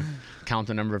 Don't want to count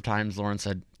the number of times Lauren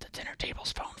said, the dinner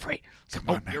table's phone free. Come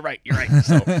on, you're right.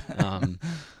 So,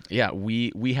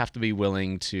 we have to be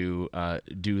willing to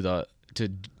do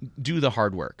the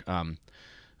hard work.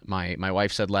 My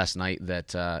wife said last night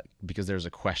that because there's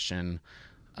a question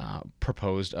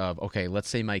proposed of, okay, let's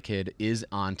say my kid is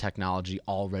on technology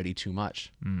already too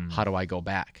much. How do I go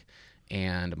back?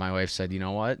 And my wife said, you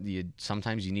know what?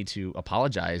 Sometimes you need to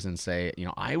apologize and say,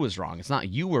 I was wrong. It's not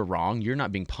you were wrong. You're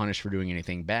not being punished for doing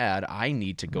anything bad. I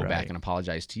need to go back and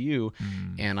apologize to you.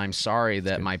 And I'm sorry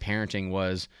that my parenting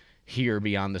was here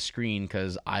beyond the screen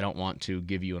because I don't want to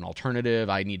give you an alternative.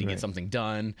 I need to get something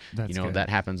done. That's good. That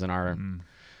happens in our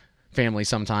family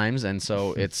sometimes. And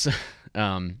so it's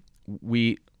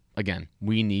we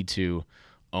need to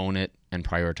own it and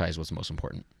prioritize what's most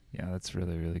important. Yeah, that's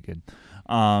really, really good.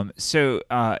 So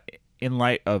in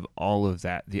light of all of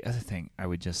that, the other thing I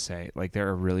would just say, like, there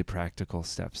are really practical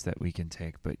steps that we can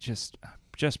take, but just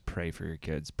pray for your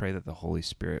kids. Pray that the Holy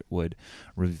Spirit would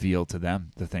reveal to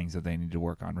them the things that they need to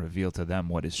work on, reveal to them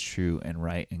what is true and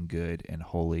right and good and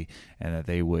holy, and that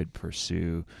they would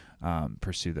pursue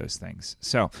those things.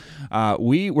 So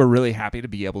we were really happy to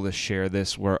be able to share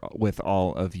this with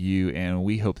all of you, and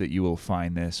we hope that you will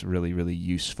find this really, really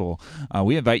useful.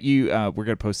 We invite you, we're going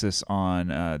to post this on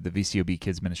the VCOB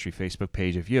Kids Ministry Facebook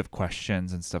page. If you have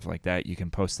questions and stuff like that, you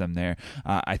can post them there.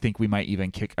 I think we might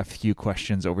even kick a few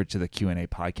questions over to the Q&A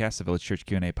podcast, the Village Church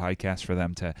Q&A podcast, for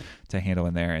them to handle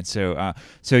in there. And so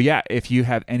if you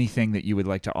have anything that you would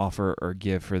like to offer or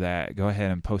give for that, go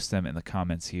ahead and post them in the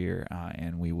comments here,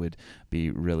 and we would be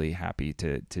really happy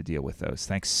to deal with those.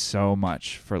 Thanks so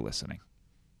much for listening.